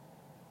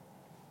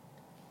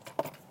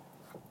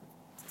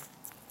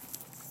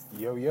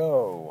Yo,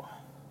 yo.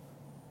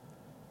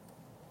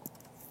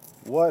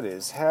 What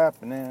is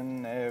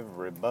happening,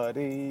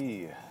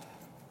 everybody?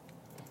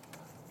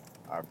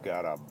 I've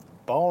got a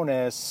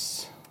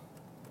bonus,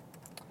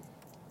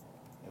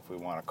 if we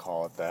want to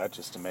call it that,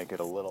 just to make it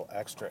a little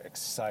extra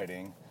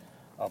exciting.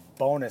 A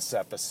bonus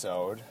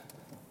episode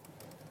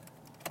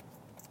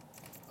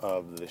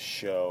of the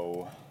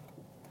show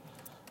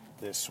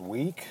this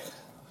week.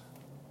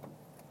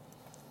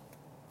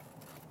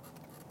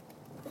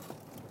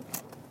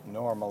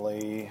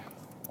 Normally,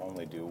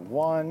 only do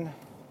one.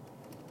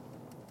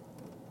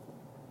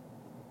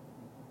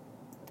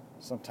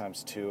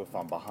 Sometimes two if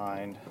I'm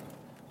behind.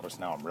 Of course,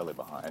 now I'm really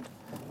behind.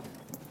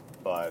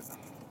 But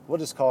we'll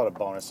just call it a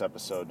bonus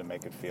episode to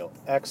make it feel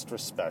extra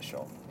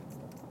special.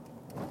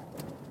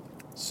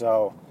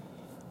 So,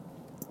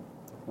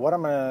 what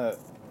I'm going to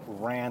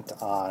rant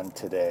on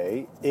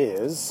today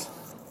is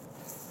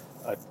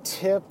a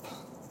tip.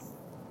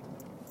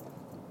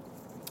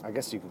 I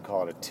guess you could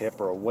call it a tip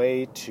or a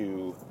way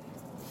to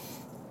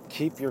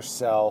keep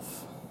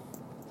yourself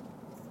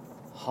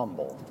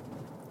humble.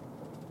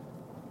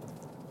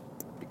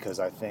 Because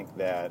I think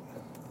that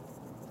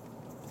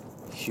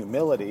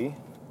humility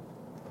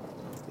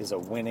is a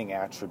winning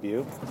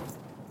attribute.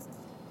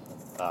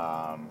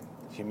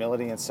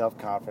 Humility and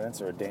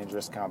self-confidence are a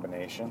dangerous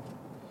combination.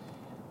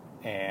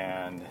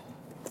 And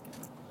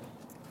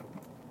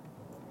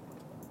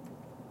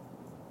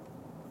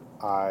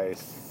I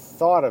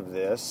thought of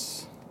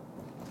this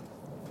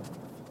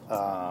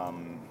a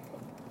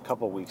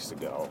couple weeks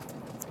ago,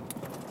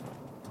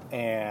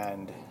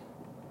 and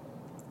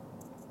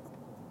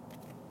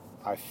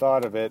I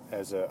thought of it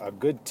as a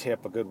good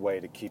tip, a good way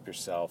to keep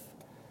yourself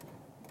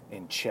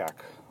in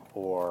check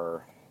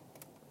or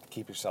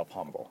keep yourself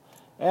humble.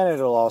 And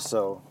it'll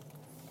also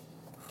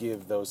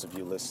give those of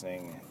you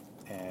listening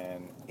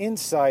an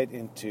insight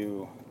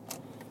into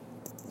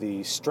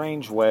the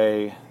strange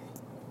way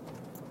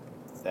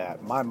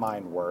that my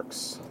mind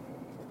works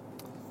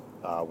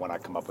when I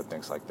come up with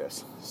things like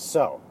this.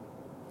 So,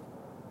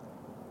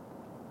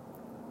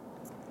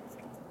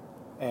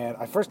 and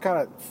I first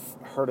kind of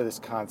heard of this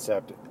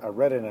concept. I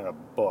read it in a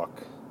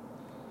book.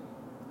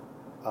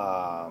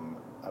 I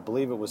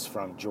believe it was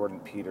from Jordan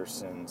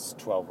Peterson's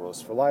 12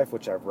 Rules for Life,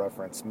 which I've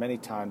referenced many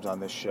times on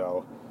this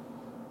show.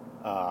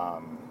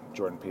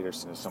 Jordan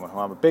Peterson is someone who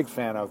I'm a big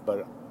fan of,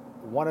 but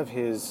one of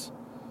his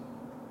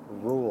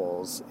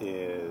rules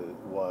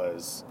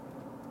was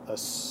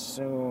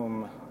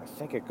assume, I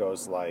think it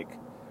goes like,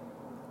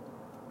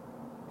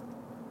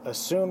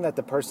 assume that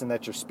the person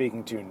that you're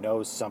speaking to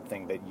knows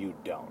something that you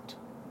don't.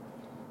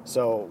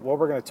 So what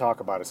we're going to talk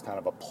about is kind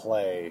of a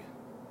play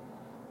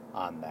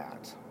on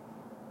that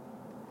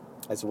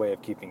as a way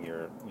of keeping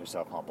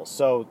yourself humble.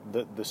 So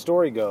the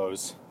story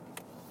goes,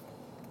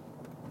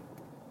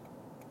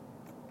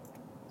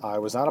 I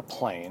was on a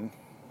plane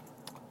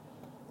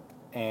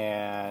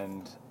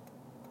and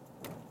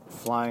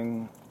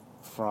flying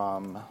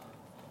from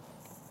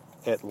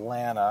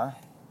Atlanta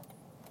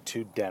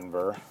to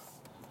Denver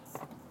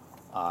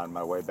on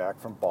my way back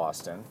from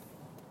Boston.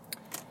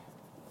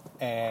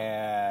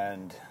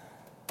 And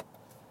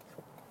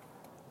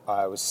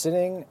I was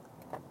sitting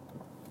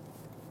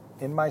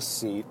in my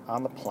seat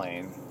on the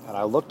plane, and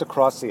I looked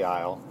across the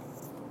aisle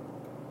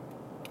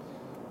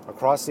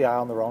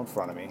in the row in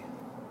front of me,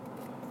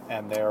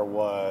 and there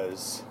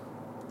was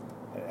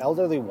an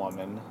elderly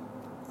woman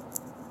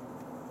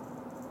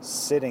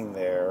sitting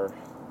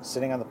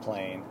on the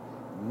plane,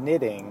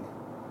 knitting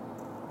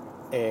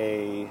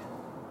a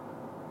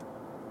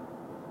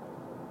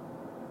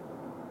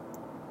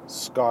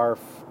scarf,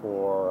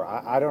 or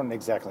I don't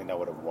exactly know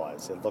what it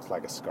was. It looked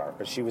like a scarf,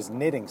 but she was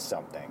knitting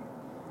something.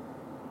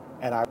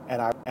 And I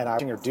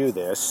watching her do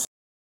this,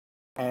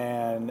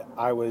 and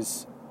I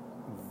was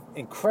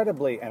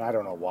incredibly, and I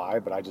don't know why,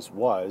 but I just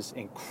was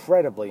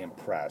incredibly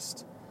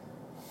impressed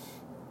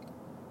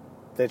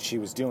that she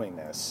was doing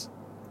this.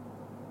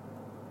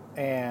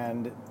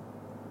 And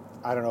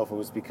I don't know if it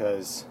was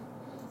because,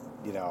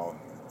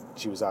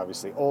 she was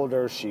obviously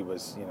older. She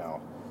was,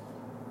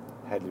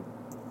 had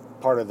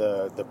part of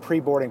the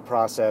pre-boarding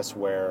process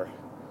where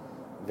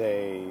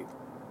they,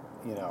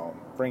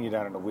 bring you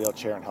down in a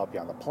wheelchair and help you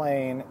on the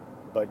plane,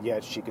 but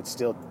yet she could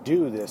still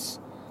do this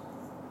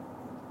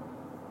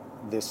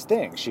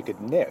thing. She could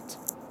knit.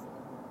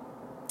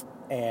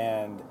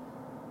 And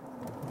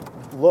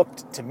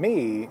looked to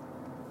me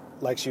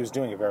like she was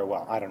doing it very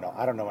well. I don't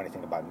know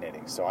anything about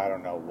knitting, so I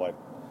don't know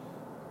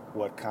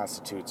what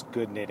constitutes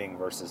good knitting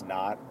versus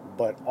not.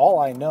 But all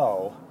I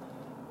know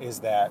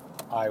is that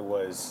I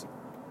was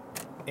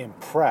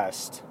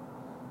impressed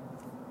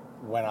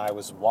when I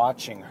was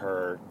watching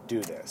her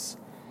do this.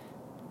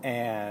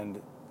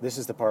 And this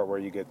is the part where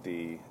you get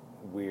the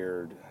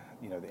weird,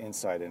 the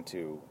insight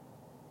into,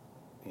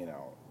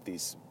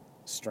 these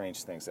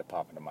strange things that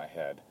pop into my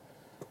head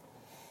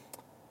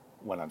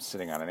when I'm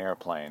sitting on an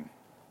airplane.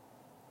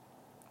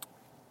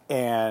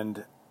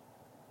 And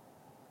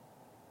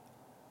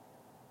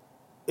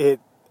it,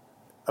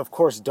 of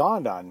course,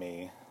 dawned on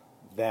me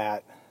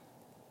that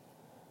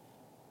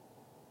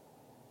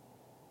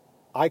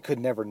I could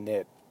never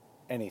knit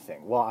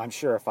anything. Well, I'm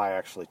sure if I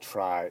actually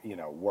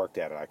worked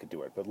at it, I could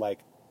do it. But like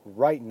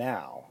right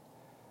now,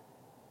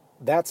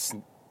 that's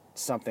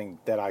something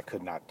that I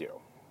could not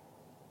do.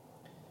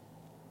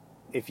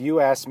 If you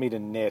asked me to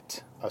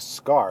knit a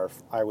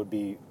scarf, I would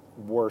be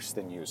worse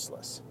than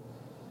useless.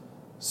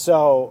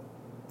 So,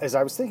 as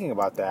I was thinking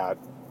about that,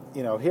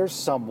 here's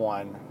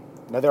someone.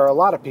 Now, there are a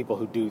lot of people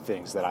who do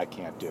things that I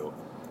can't do,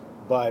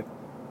 but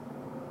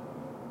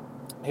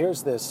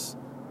here's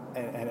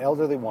an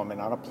elderly woman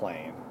on a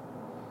plane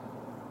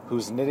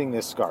who's knitting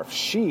this scarf.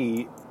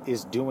 She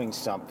is doing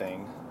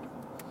something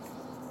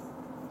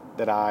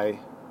that I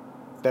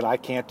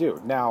can't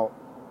do. Now,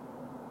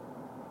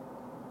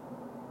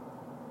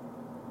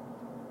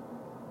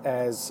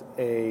 as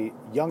a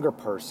younger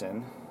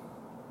person,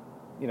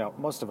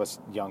 most of us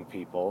young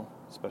people,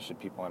 especially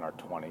people in our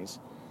 20s,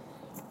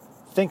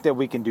 think that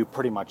we can do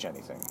pretty much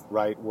anything,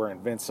 right? We're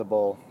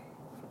invincible.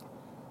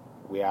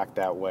 We act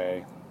that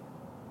way.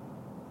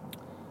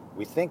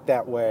 We think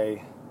that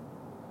way.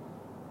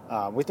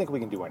 We think we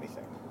can do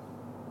anything.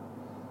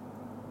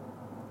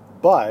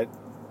 But,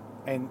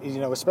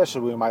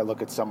 especially we might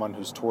look at someone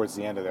who's towards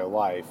the end of their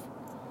life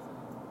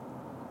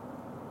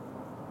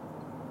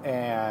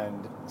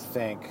and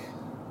think,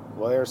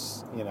 well,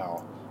 there's,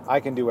 I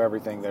can do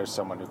everything. There's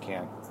someone who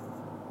can't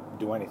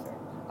do anything.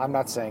 I'm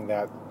not saying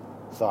that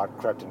thought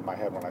crept into my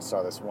head when I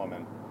saw this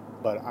woman,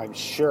 but I'm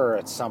sure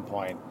at some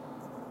point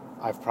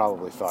I've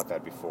probably thought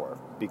that before,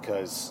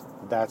 because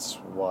that's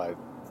what,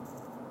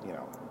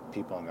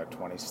 people in their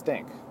 20s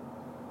think.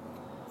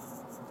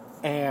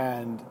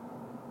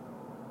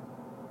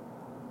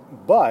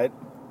 But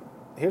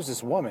here's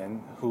this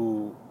woman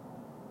who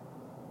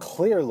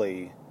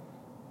clearly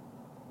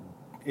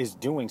is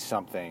doing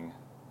something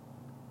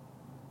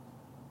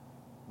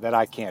that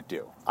I can't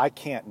do. I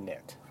can't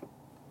knit.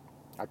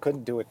 I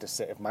couldn't do it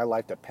if my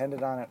life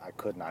depended on it, I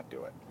could not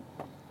do it.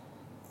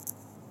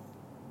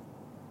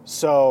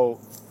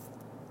 So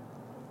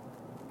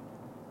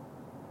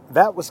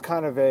that was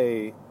kind of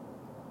at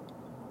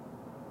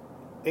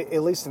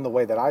least in the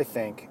way that I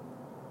think,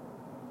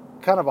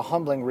 kind of a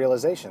humbling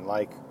realization.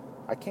 Like,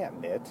 I can't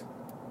knit.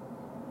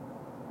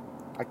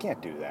 I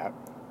can't do that.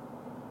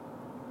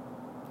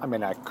 I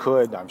mean, I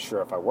could, I'm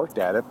sure, if I worked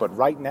at it, but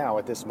right now,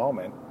 at this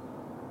moment,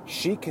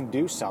 she can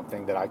do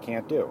something that I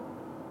can't do.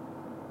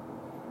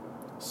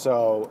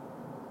 So,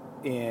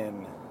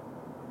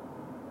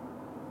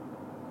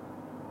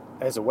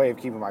 as a way of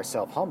keeping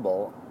myself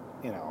humble,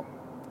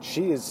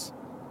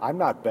 I'm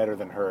not better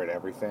than her at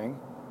everything,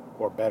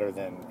 or better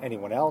than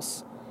anyone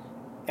else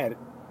at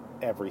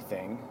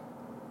everything,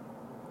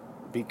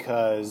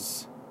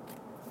 because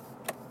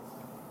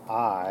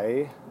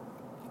I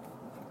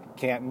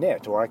can't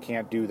knit, or I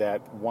can't do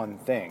that one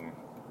thing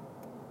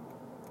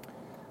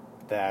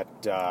that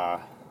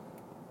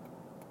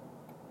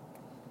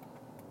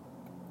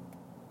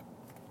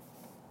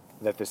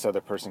that this other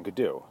person could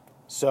do.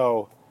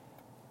 So,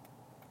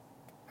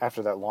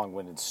 after that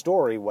long-winded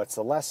story, what's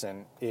the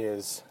lesson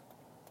is,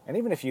 and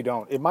even if you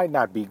don't, it might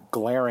not be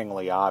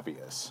glaringly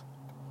obvious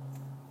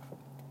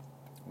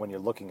when you're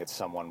looking at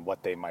someone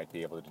what they might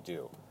be able to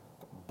do.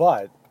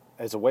 But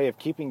as a way of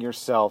keeping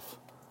yourself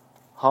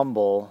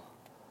humble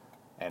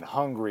and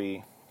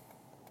hungry,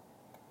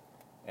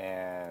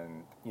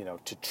 and,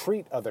 to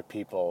treat other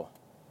people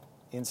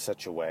in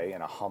such a way,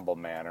 in a humble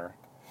manner,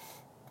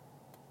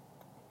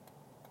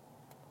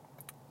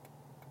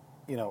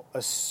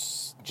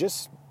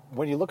 just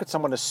when you look at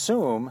someone,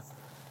 assume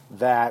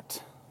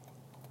that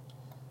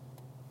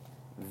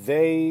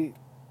they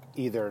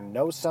either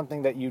know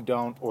something that you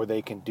don't, or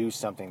they can do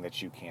something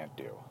that you can't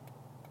do.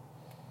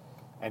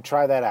 And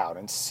try that out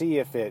and see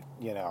if it,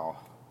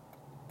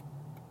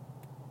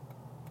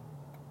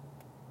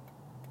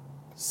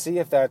 see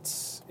if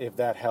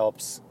that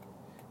helps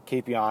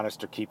keep you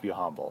honest or keep you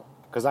humble.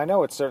 Because I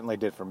know it certainly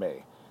did for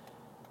me.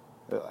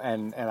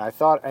 And I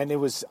thought, and it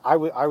was, I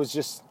was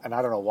just, and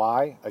I don't know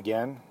why,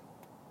 again,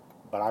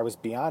 but I was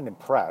beyond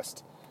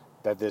impressed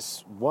that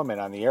this woman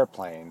on the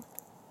airplane,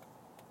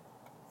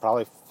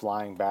 probably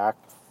flying back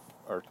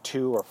or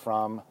to or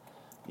from,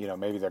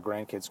 maybe their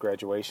grandkids'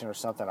 graduation or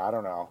something, I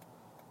don't know.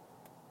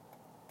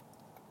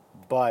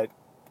 But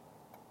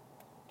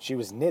she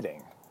was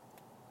knitting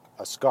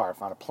a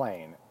scarf on a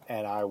plane,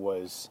 and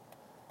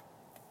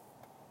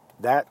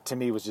that to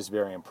me was just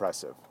very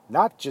impressive.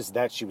 Not just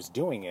that she was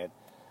doing it,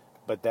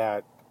 but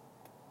that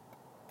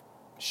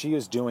she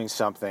is doing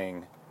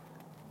something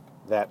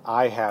that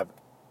I have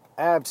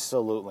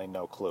absolutely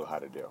no clue how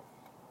to do.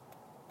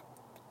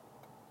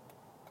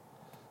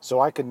 So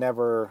I could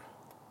never,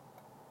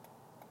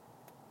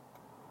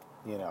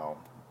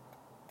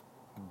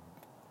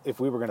 if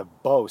we were going to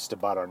boast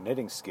about our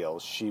knitting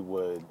skills, she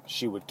would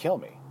kill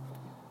me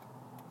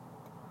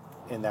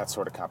in that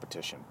sort of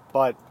competition.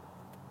 But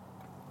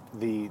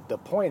the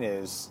point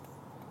is,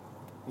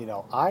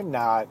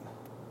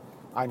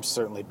 I'm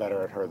certainly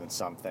better at her than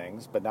some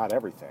things, but not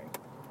everything.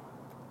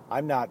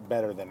 I'm not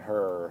better than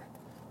her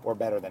or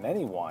better than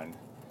anyone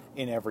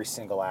in every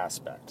single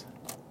aspect.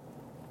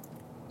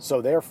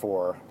 So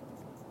therefore,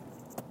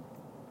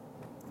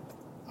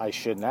 I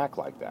shouldn't act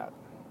like that.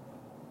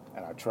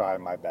 And I try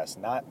my best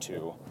not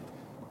to,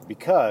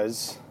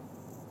 because,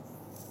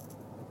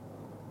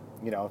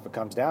 if it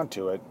comes down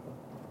to it,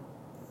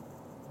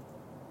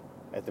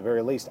 at the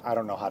very least, I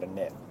don't know how to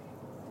knit.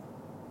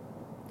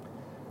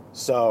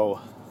 So,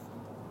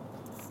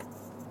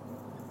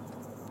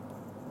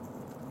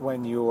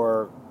 when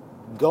you're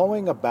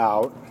going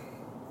about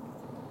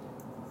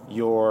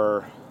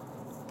your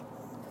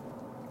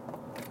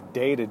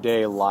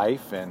day-to-day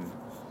life and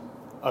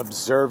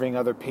observing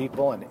other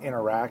people and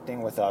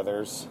interacting with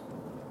others,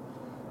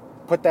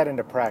 put that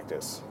into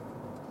practice.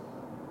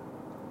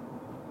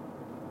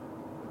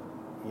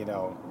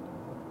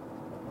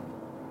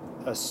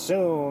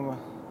 Assume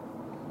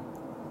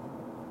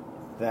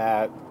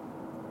that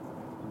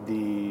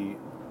the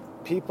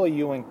people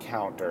you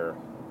encounter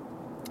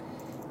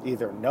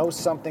either know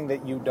something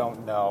that you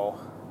don't know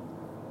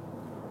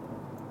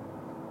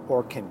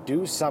or can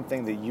do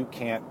something that you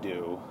can't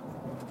do,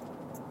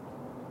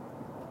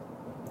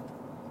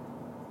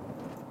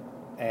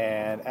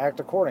 and act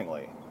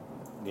accordingly.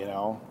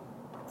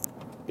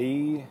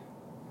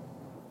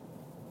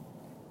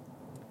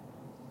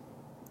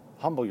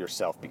 Humble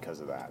yourself because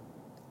of that.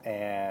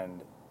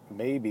 And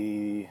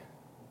maybe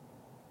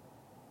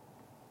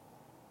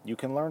you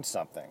can learn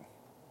something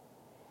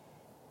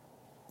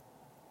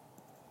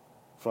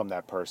from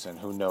that person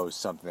who knows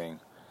something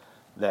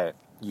that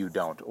you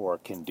don't, or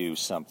can do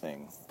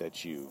something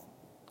that you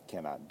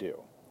cannot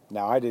do.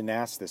 Now, I didn't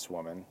ask this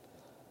woman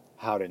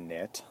how to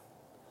knit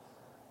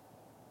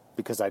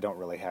because I don't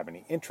really have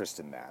any interest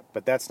in that,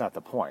 but that's not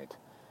the point.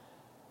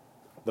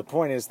 The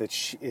point is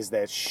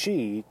that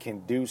she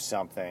can do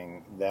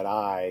something that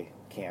I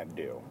can't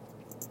do.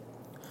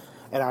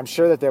 And I'm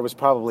sure that there was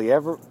probably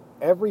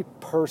every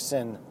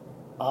person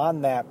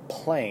on that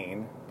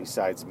plane,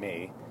 besides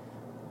me,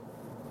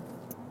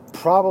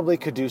 probably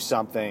could do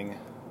something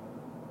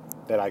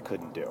that I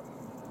couldn't do.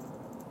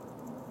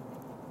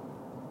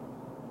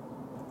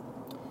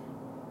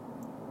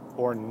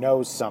 Or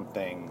knows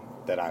something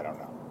that I don't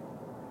know.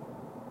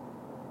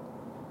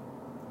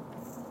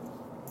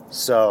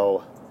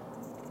 So,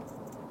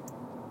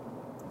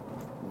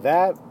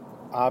 that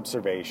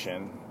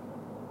observation,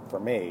 for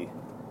me,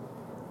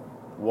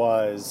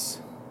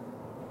 was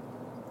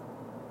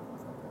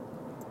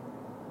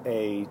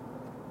a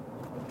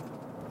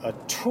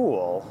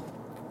tool,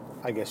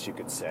 I guess you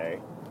could say,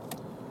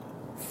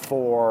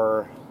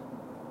 for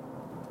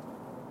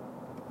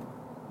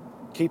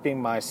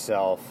keeping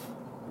myself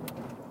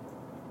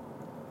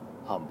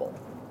humble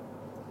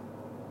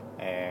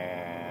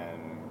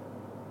and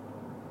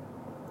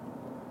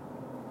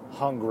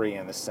hungry,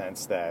 in the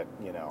sense that,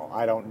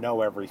 I don't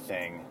know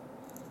everything.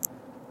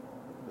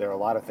 There are a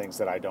lot of things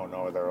that I don't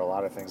know. There are a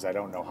lot of things I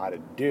don't know how to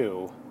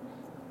do.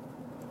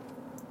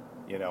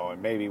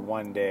 And maybe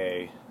one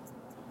day,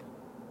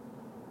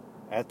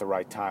 at the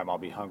right time, I'll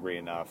be hungry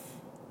enough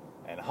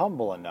and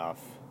humble enough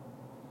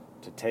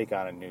to take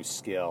on a new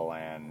skill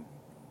and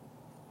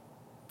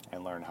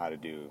learn how to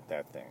do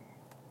that thing.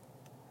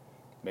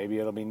 Maybe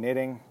it'll be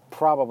knitting.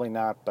 Probably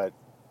not, but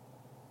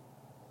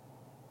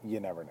you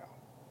never know.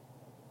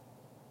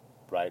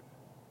 Right?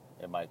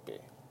 It might be.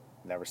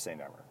 Never say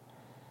never.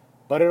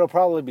 But it'll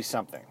probably be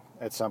something.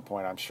 At some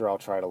point, I'm sure I'll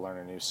try to learn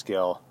a new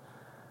skill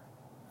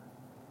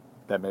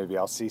that maybe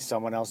I'll see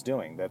someone else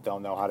doing, that they'll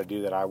know how to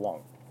do that I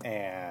won't.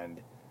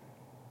 And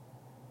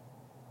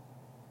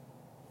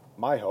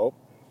my hope,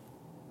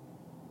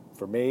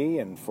 for me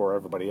and for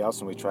everybody else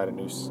when we try to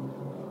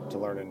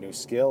learn a new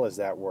skill, is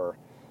that we're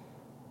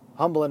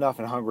humble enough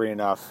and hungry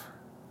enough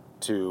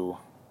to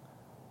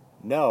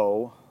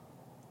know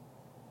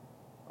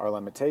our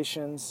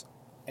limitations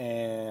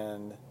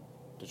and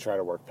to try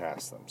to work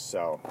past them.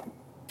 So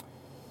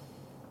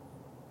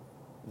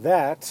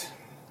that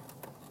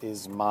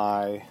is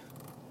my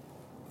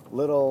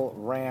little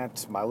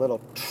rant, my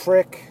little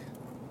trick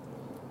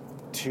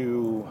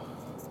to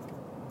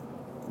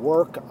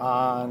work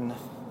on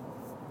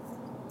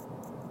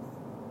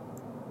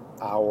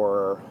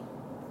our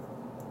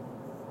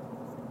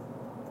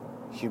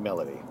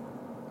humility,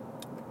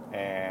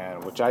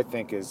 and which I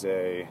think is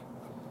a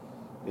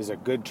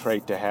good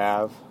trait to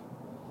have.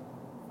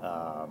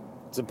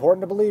 It's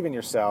important to believe in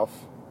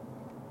yourself.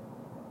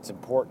 It's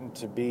important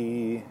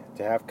to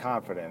have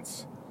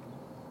confidence,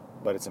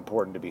 but it's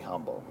important to be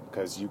humble,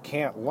 because you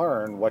can't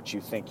learn what you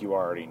think you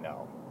already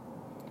know.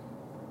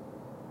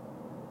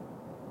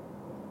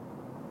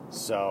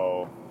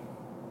 So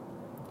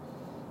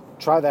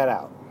try that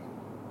out.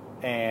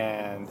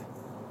 And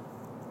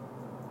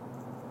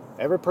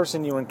every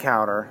person you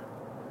encounter,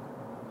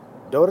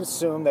 don't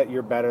assume that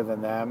you're better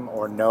than them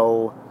or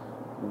know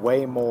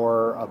way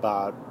more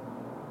about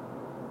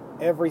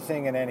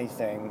everything and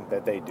anything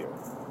that they do.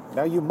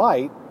 Now, you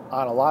might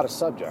on a lot of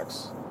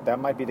subjects. That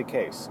might be the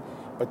case.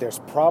 But there's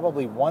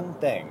probably one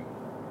thing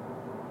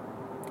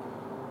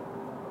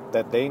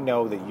that they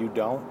know that you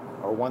don't,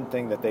 or one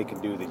thing that they can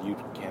do that you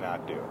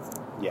cannot do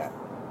yet.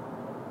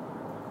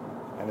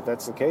 And if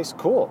that's the case,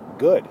 cool,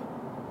 good.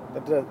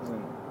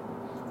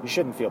 You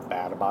shouldn't feel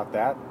bad about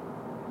that.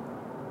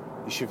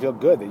 You should feel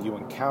good that you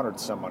encountered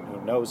someone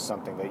who knows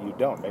something that you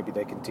don't. Maybe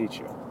they can teach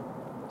you.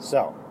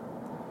 So,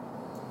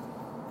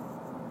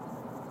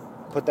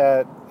 put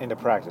that into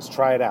practice.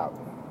 Try it out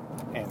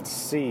and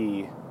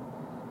see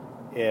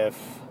if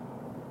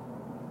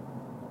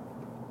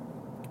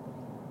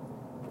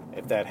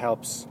that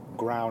helps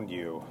ground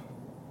you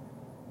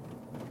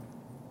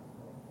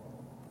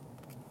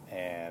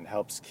and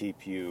helps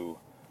keep you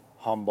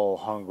humble,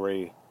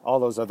 hungry, all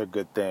those other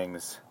good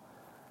things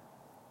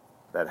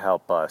that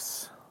help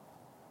us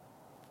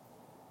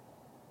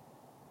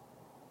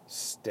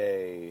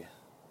stay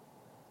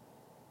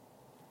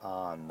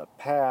on the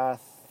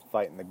path,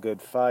 fighting the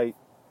good fight,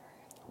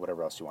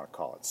 whatever else you want to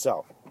call it.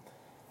 So,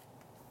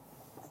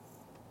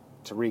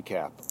 to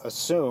recap,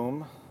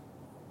 assume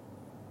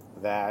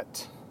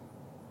that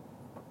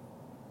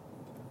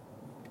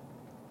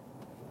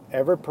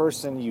every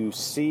person you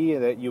see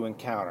that you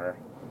encounter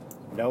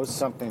knows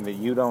something that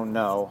you don't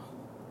know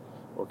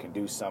or can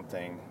do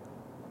something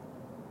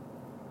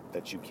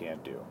that you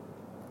can't do.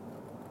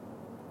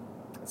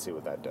 Let's see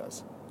what that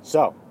does.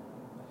 So,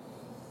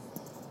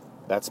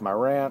 that's my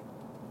rant.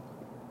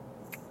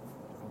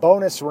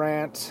 Bonus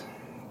rant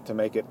to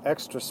make it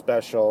extra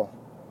special.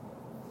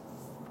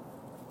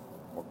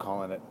 We're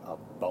calling it a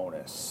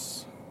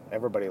bonus.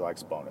 Everybody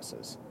likes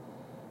bonuses.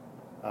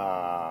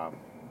 Yeah.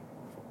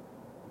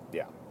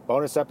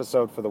 Bonus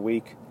episode for the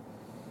week.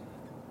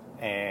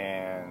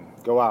 And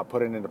go out,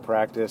 put it into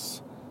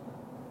practice.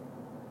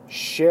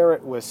 Share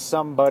it with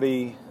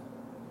somebody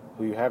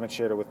who you haven't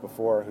shared it with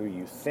before, who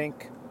you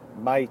think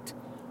might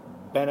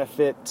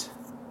benefit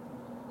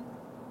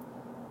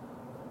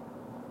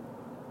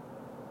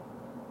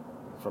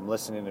from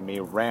listening to me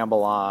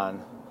ramble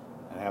on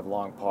and have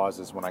long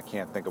pauses when I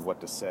can't think of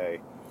what to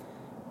say,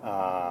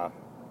 and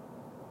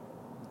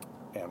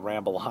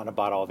ramble on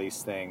about all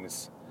these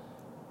things,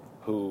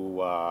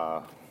 who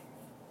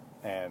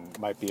and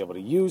might be able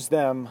to use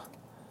them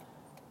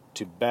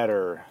to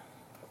better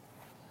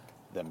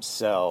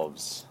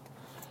themselves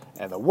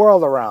and the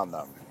world around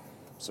them.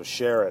 So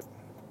share it.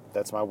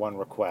 That's my one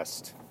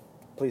request.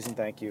 Please and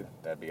thank you.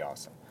 That'd be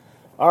awesome.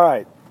 All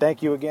right.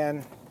 Thank you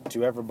again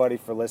to everybody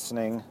for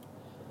listening.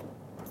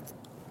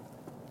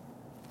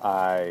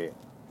 I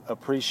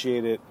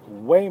appreciate it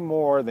way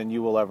more than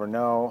you will ever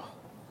know.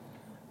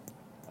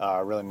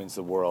 It really means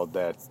the world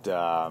that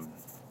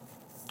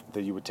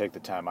you would take the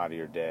time out of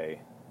your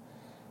day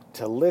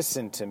to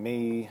listen to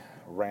me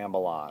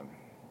ramble on.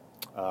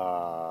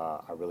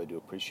 I really do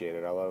appreciate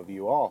it. I love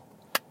you all.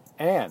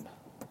 And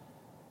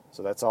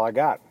so that's all I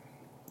got.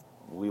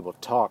 We will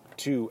talk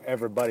to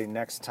everybody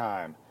next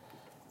time.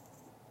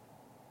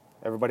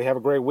 Everybody have a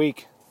great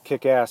week.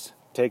 Kick ass.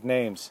 Take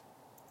names.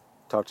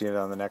 Talk to you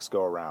on the next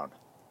go around.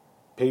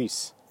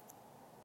 Peace.